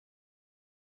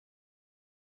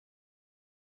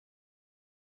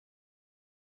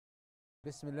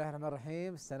بسم الله الرحمن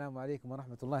الرحيم. السلام عليكم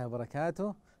ورحمة الله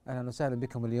وبركاته. أهلا وسهلا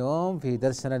بكم اليوم في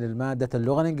درسنا للمادة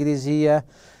اللغة الإنجليزية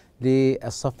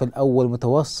للصف الأول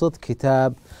متوسط،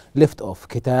 كتاب ليفت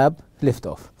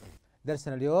أوف.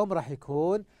 درسنا اليوم راح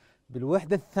يكون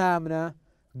بالوحدة الثامنة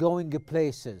going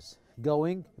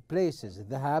places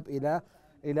الذهاب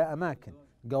إلى أماكن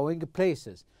going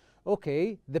places.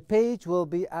 Okay, the page will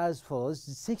be as follows: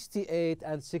 68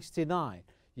 and 69,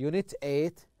 Unit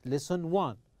 8, Lesson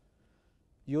 1.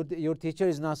 Your teacher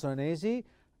is Nasr Anazi.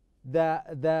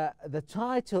 The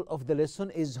title of the lesson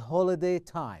is Holiday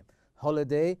Time.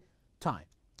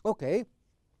 Okay.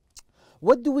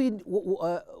 What we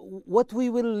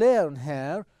will learn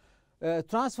here?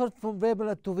 Transfer from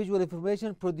verbal to visual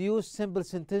information. Produce simple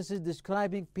sentences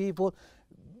describing people.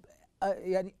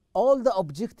 All the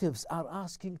objectives are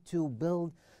asking to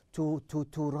build to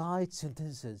write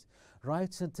sentences.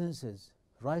 Write sentences.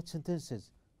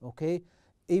 Okay.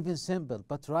 Even simple,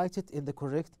 but write it in the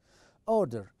correct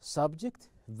order: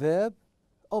 subject, verb,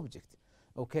 object.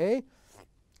 Okay.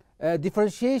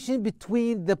 Differentiation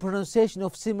between the pronunciation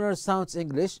of similar sounds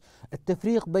English.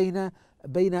 التفريق بين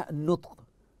النطق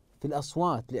في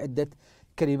الأصوات لعدة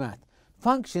كلمات.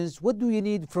 Functions. What do you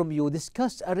need from you?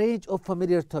 Discuss a range of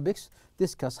familiar topics.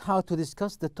 Discuss how to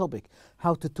discuss the topic,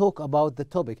 how to talk about the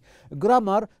topic.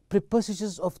 Grammar.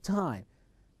 Prepositions of time.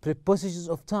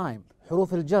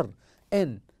 حروف الجر.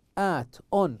 in, at,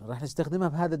 on راح نستخدمها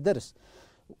بهذا الدرس.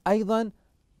 أيضا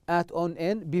at, on,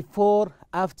 in, before,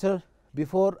 after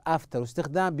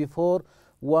واستخدام before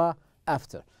و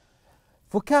after.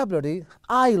 Vocabulary.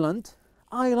 Island,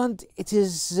 it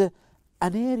is an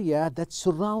area that's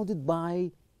surrounded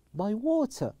by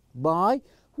water, like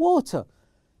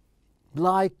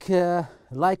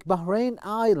Bahrain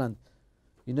Island,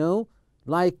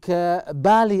 like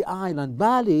Bali Island.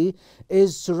 Bali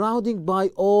is surrounding by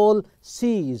all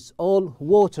seas, all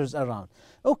waters around.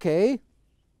 Okay.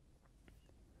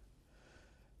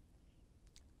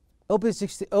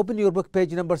 Open your book,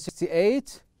 page number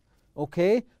 68.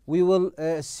 Okay. We will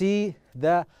see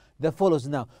the follows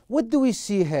now. What do we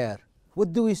see here?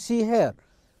 What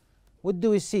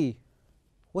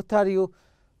are you?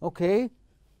 Okay.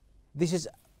 This is,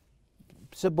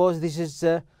 suppose this is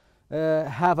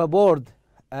have a board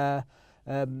at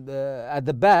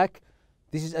the back.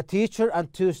 This is a teacher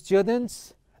and two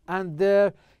students, and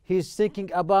there he's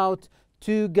thinking about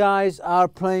two guys are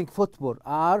playing football.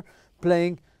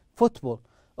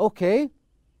 Okay.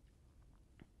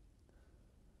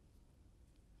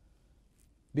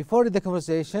 Before the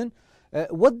conversation,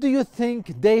 what do you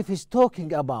think Dave is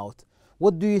talking about?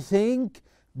 Maybe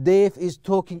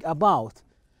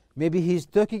he's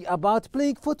talking about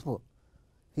playing football.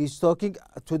 He's talking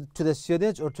to the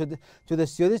students or to the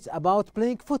students about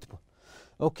playing football.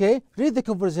 Okay, read the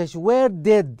conversation. Where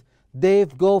did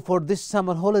Dave go for this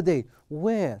summer holiday?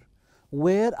 Where?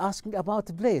 Asking about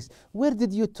the place. Where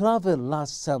did you travel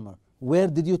last summer?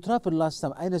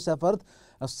 أين سافرت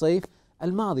الصيف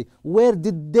الماضي؟ Where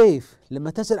did Dave؟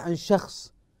 لما تسأل عن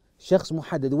شخص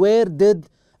محدد. Where did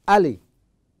Ali؟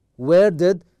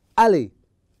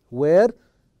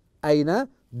 أين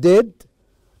did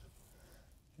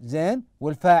زين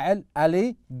والفاعل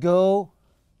علي go.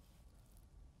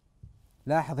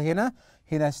 لاحظ هنا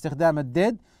استخدام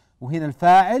الديد، وهنا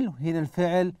الفاعل، وهنا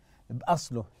الفعل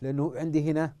بأصله لأنه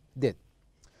عندي هنا did.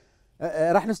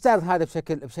 راح نستعرض هذا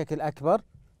بشكل أكبر.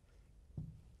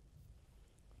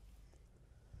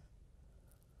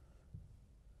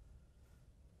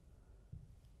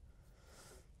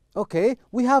 Okay,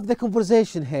 we have the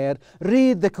conversation here.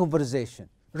 Read the conversation.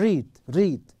 Read.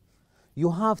 You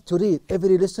have to read.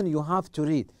 Every lesson you have to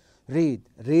read. Read.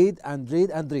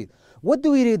 What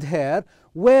do we read here?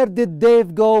 Where did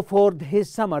Dave go for his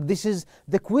summer? This is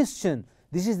the question.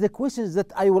 This is the questions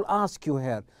that I will ask you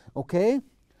here. Okay?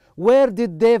 Where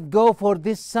did Dave go for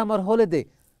this summer holiday?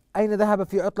 أين ذهب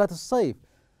في عطلة الصيف?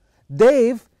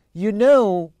 Dave, you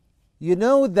know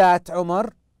that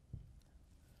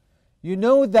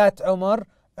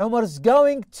Umar's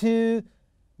going to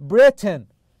Britain.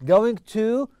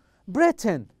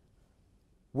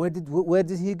 Where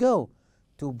did he go?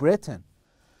 To Britain.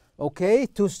 Okay,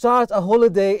 to start a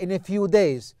holiday in a few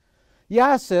days.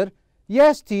 Yasser,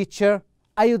 yes teacher,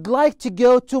 I would like to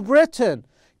go to Britain.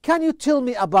 Can you tell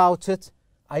me about it?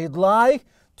 I would like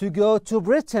to go to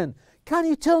Britain. Can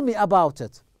you tell me about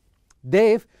it?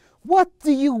 Dave, what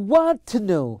do you want to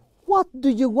know? What do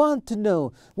you want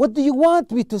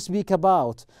me to speak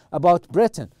about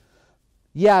Britain?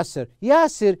 Yasser,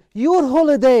 your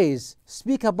holidays.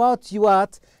 Speak about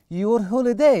what? Your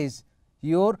holidays.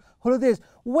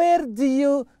 Where do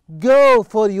you go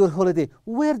for your holiday?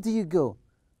 Where do you go?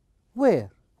 Where?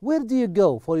 Where do you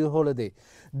go for your holiday?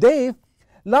 Dave,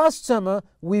 last summer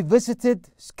we visited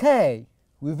Sky.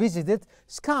 We visited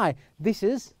Sky. This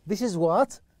is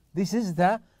what? This is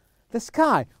the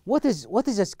sky. What is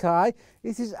a sky?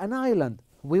 It is an island.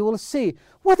 We will see.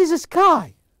 What is a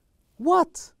sky?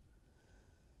 What?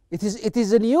 It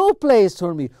is a new place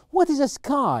for me. What is a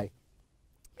sky?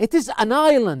 It is an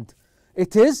island.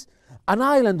 It is an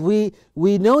island. We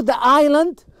know the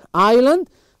island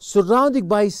surrounded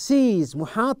by seas.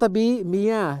 محاطة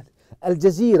بمياه.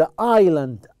 الجزيرة.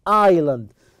 Island.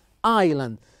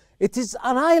 It is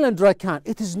an island, Rakan.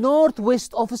 It is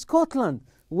northwest of Scotland.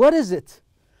 What is it?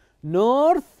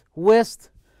 Northwest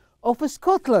of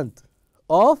Scotland.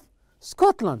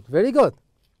 Very good.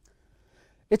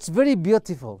 It's very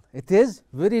beautiful. It is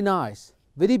very nice.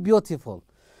 Very beautiful.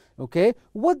 Okay.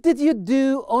 What did you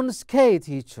do on Sky,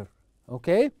 teacher?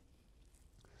 Okay.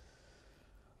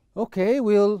 Okay,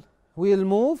 we'll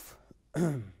move.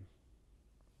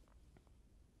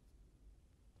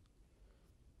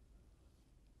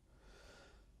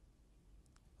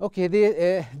 Okay,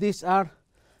 these are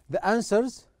the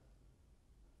answers.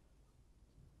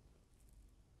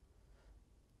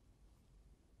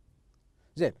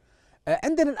 زين.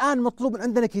 عندنا الآن مطلوب من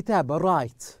عندنا كتابة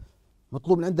رايت.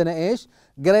 مطلوب من عندنا ايش؟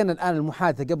 قرينا الآن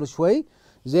المحادثة قبل شوي.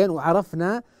 زين،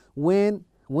 وعرفنا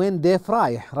وين ديف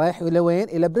رايح إلى وين؟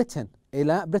 إلى بريتن.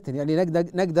 يعني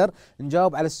نقدر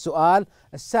نجاوب على السؤال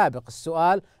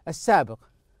السابق.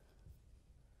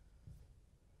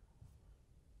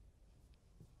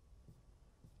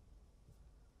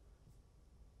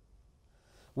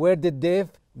 Where did Dave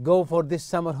go for this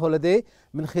summer holiday?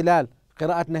 من خلال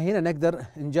قراءتنا هنا نقدر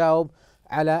نجاوب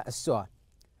على السؤال.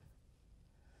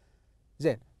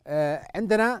 زين،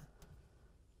 عندنا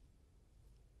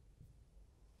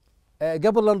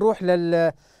قبل لا نروح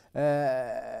لل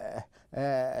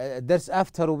درس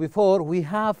after و before, we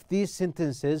have these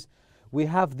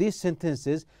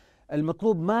sentences.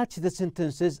 المطلوب match the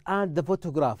sentences and the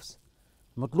photographs.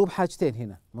 مطلوب حاجتين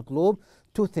هنا. مطلوب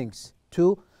two things.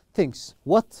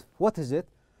 What is it?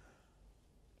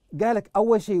 قالك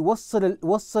أول شيء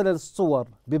وصل الصور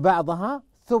ببعضها،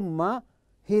 ثم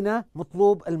هنا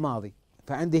مطلوب الماضي.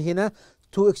 فعندي هنا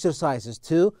two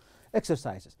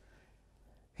exercises.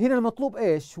 هنا المطلوب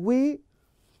ايش؟ we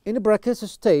in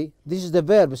brackets stay. This is the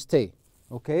verb stay.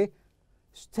 Okay.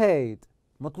 stayed.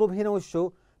 مطلوب هنا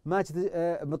وشو؟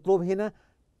 مطلوب هنا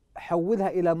حولها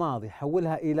إلى ماضي.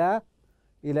 حولها إلى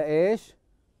ايش؟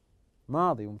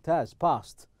 ماضي. ممتاز.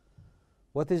 past.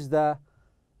 What is the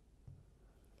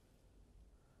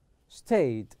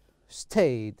stayed?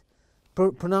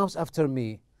 Pronounce after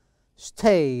me.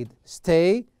 Stayed.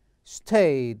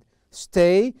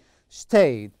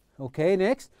 Okay,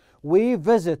 next. We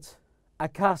visit a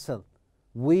castle.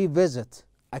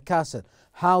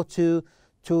 How to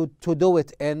do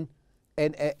it in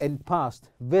past?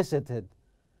 Visited.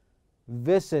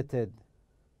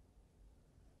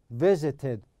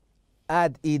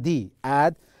 Add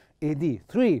ed.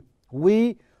 3.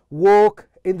 We walk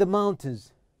in the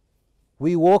mountains.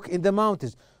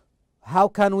 How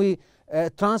can we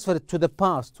transfer it to the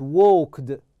past?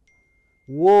 Walked.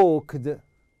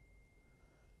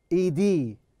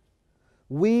 ed.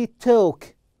 We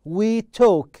talk.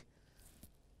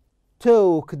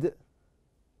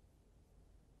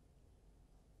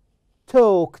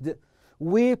 Talked.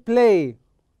 We play.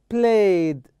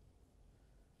 Played.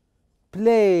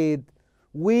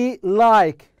 We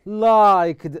liked.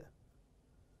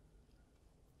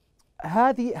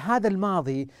 هذا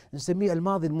الماضي نسميه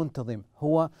الماضي المنتظم.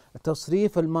 هو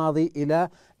تصريف الماضي إلى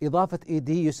إضافة ed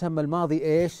يسمى الماضي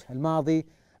ايش؟ الماضي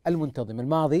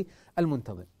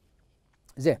المنتظم.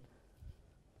 زين.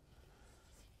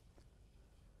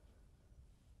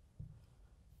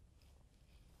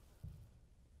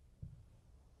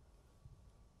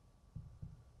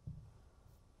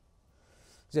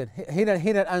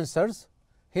 هنا الانسرز.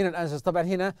 طبعا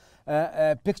هنا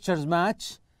pictures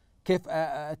match. كيف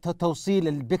توصيل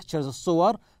البيكتشرز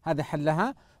الصور، هذا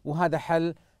حلها، وهذا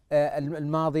حل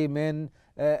الماضي من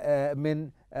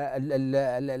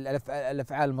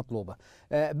الافعال المطلوبه.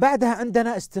 بعدها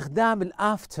عندنا استخدام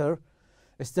الافتر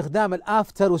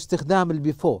واستخدام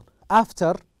البيفور.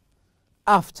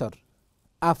 after.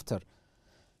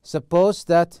 Suppose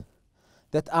that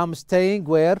I'm staying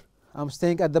where? I'm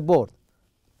staying at the board.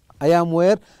 I am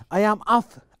where? I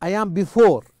am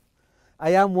before. I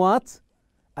am what?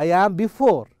 I am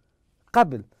before.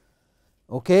 قبل.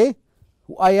 Okay.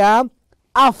 I am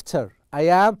after.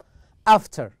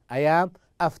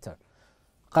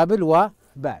 قبل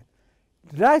وبعد.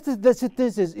 write the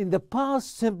sentences in the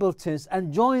past simple tense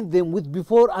and join them with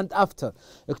before and after.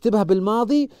 اكتبها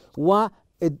بالماضي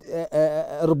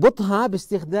واربطها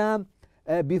باستخدام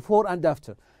before and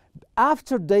after.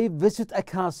 After they visit a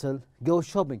castle, go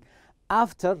shopping.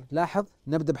 After لاحظ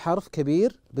نبدأ بحرف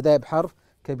كبير، بداية بحرف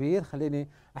كبير، خليني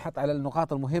أحط على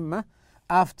النقاط المهمة.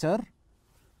 After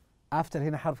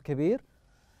هنا حرف كبير.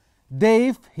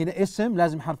 Dave هنا اسم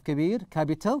لازم حرف كبير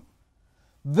capital.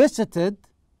 Visited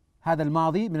هذا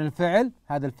الماضي من الفعل،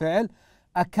 هذا الفعل.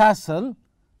 A castle.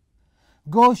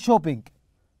 Go shopping.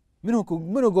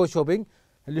 منو go shopping؟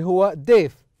 اللي هو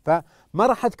ديف. فما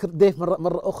راح أذكر ديف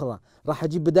مرة أخرى، راح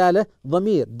أجيب بداله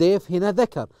ضمير. ديف هنا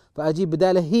ذكر فأجيب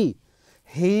بداله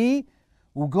he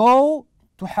وgo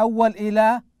تحول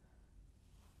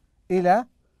إلى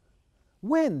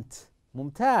went.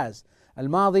 ممتاز.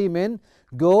 الماضي من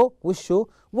go وشو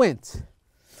went.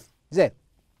 زين.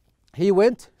 he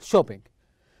went shopping.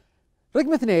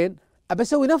 رقم 2 أبى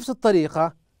أسوي نفس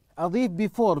الطريقة، أضيف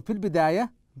before في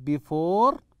البداية.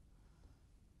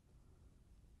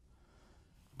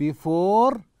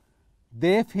 before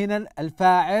ديف هنا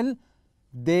الفاعل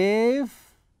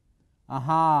ديف.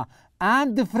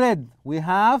 and Fred we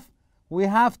have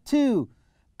two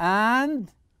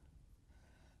and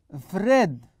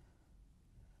Fred.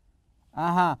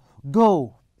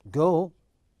 go.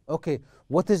 Okay,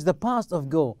 what is the past of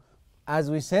go? As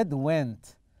we said,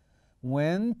 went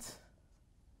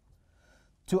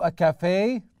to a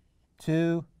cafe.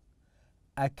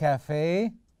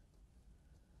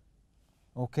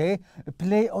 Okay,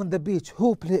 play on the beach.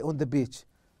 Who play on the beach?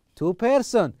 2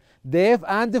 person, Dave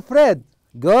and Fred.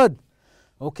 Good.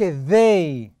 Okay,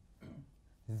 they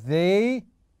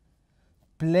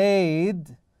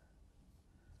played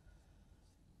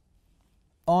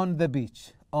on the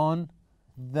beach.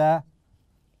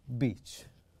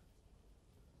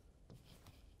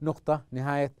 نقطة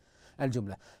نهاية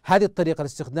الجملة. هذه الطريقة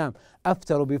لاستخدام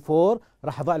after و before.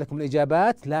 راح أضع لكم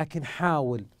الإجابات لكن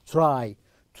حاول try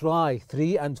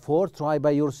 3 and 4. try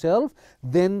by yourself,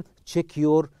 then check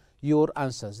your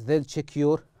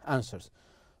answers.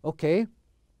 Okay.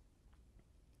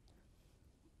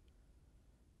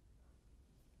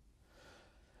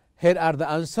 Here are the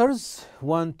answers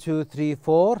 1 2 3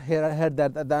 4. Here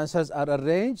the answers are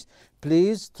arranged.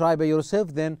 Please try by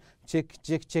yourself, then check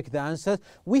the answers.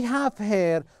 We have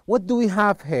here, what do we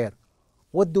have here?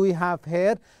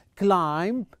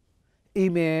 Climb,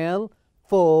 email,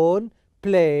 phone,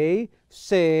 play,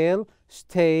 sail,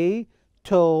 stay,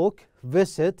 talk,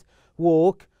 visit,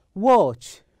 walk,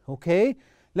 watch. Okay.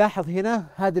 لاحظ هنا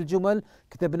هذه الجمل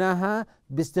كتبناها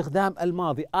باستخدام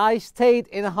الماضي. I stayed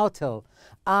in a hotel.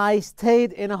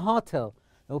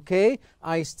 Okay.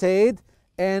 I stayed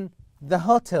in the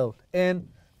hotel.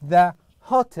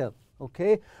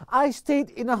 Okay. I stayed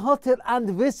in a hotel and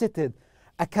visited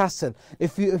a castle.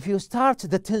 If you start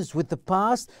the tense with the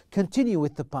past, continue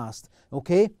with the past.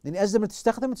 Okay. يعني أزمة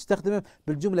تستخدمه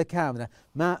بالجملة كاملة،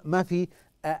 ما في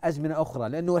أزمنة أخرى،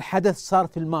 لأنه الحدث صار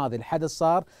في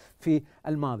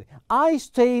الماضي. I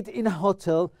stayed in a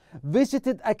hotel,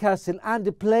 visited a castle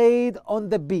and played on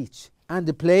the beach.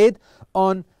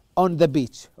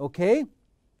 Okay.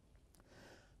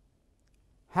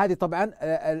 هذه طبعا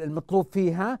المطلوب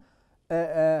فيها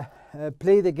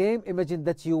play the game. Imagine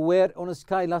that you were on a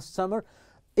sky last summer.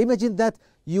 Imagine that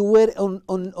you were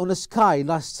on a sky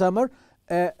last summer.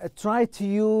 Try to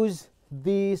use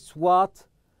these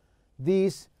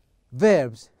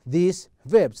verbs.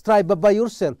 Try by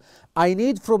yourself. I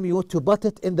need from you to put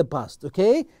it in the past.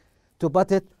 Okay, to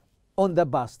put it on the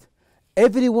past.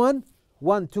 Everyone,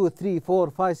 1 2 3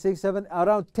 4 5 6 7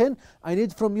 around 10. I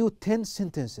need from you 10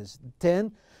 sentences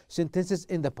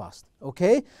in the past.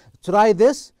 Okay, try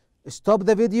this. Stop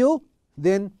the video,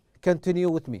 then continue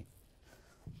with me.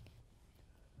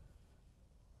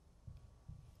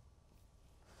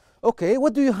 Okay,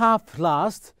 what do you have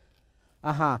last?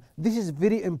 This is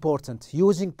very important.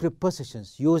 Using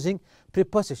prepositions.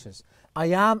 I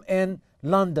am in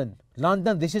London.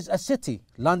 This is a city.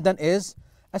 London is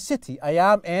a city. I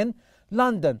am in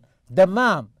London.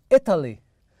 Dammam, Italy.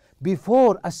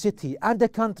 Before a city and a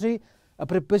country,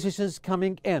 prepositions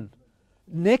coming in.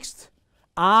 Next,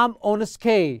 I'm on a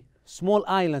ski, small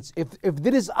islands. If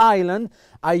there is island,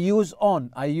 I use on.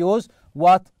 I use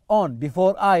what? On,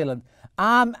 before island.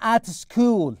 I'm at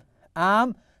school.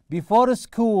 I'm before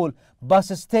school, bus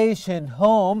station,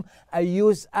 home, I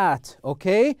use at.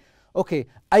 Okay.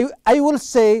 I will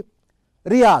say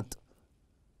Riyadh.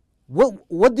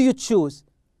 What do you choose?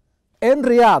 In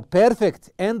Riyadh.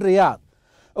 Perfect. In Riyadh.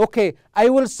 Okay. I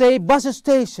will say bus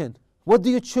station. What do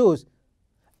you choose?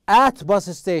 At bus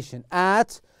station.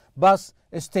 At bus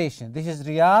station. This is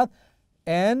Riyadh.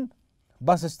 In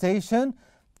bus station.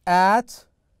 At,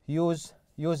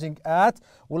 using at.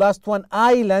 Last one,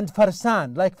 island, Farsan,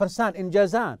 like Farsan in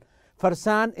Jazan.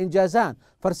 Farsan in Jazan.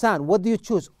 Farsan, what do you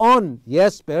choose? On,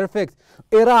 yes, perfect.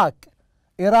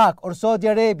 Iraq or Saudi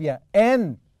Arabia. In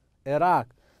Iraq,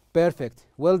 perfect,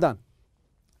 well done.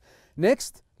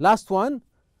 Next, last one.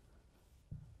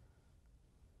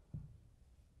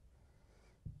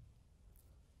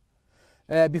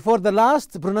 Before the last,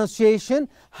 pronunciation,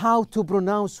 how to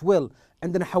pronounce well.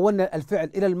 عندنا حولنا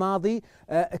الفعل إلى الماضي.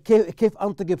 كيف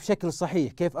أنطقه بشكل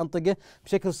صحيح، كيف أنطقه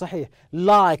بشكل صحيح.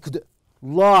 liked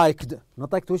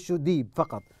نطقت وشه دي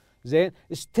فقط. زين.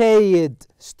 stayed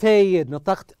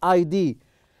نطقت id.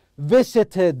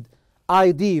 visited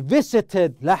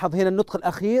لاحظ هنا النطق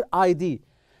الأخير id.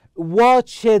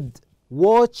 watched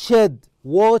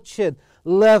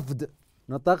left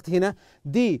نطقت هنا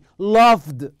دي.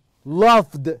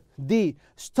 loved دي.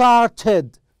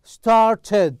 started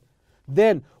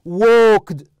then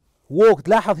walked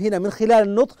لاحظ هنا من خلال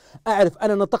النطق أعرف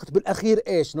أنا نطقت بالأخير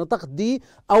إيش، نطقت دي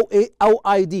أو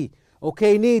اي دي.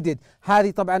 أوكي. needed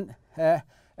هذه طبعا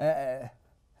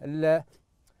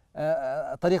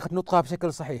طريقة نطقها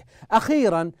بشكل صحيح.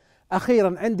 أخيرا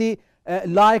عندي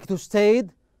liked وstayed.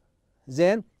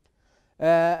 زين.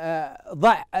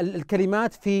 ضع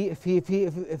الكلمات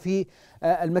في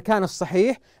المكان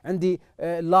الصحيح. عندي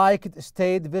liked,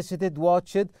 stayed, visited,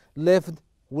 watched, lived,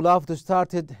 loved,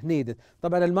 started, needed.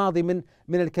 طبعا الماضي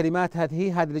من الكلمات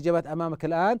هذه الإجابات أمامك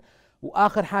الآن.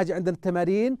 وآخر حاجة عندنا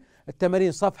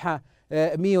التمارين صفحة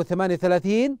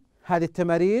 138. هذه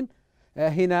التمارين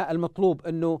هنا المطلوب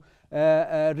أنه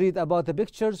read about the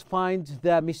pictures, find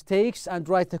the mistakes and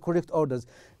write the correct orders.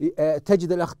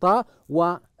 تجد الأخطاء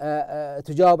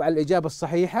وتجاوب على الإجابة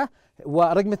الصحيحة.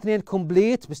 ورقم 2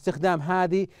 complete باستخدام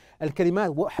هذه الكلمات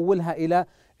وحولها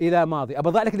إلى ماضي.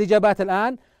 أبضع لك الإجابات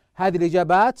الآن. هذه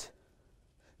الإجابات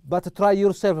but try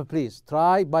yourself please.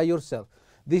 Try by yourself.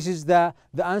 This is the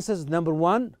answers. Number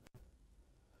 1,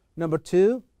 number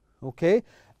 2. Okay.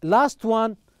 Last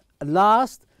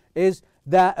is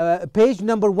the page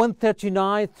number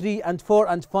 139, 3 and 4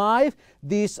 and 5.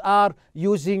 These are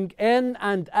using in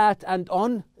and at and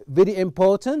on, very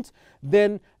important.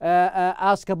 Then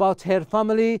ask about her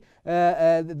family.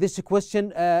 This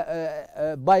question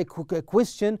by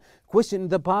question in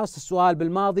the past, السؤال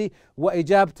بالماضي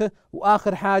وإجابته.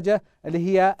 وآخر حاجة اللي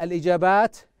هي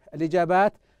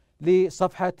الإجابات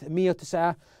لصفحة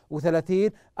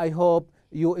 139. I hope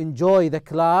you enjoy the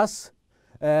class.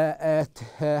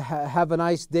 Have a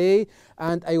nice day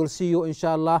and I will see you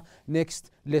inshallah next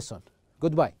lesson.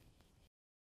 Goodbye.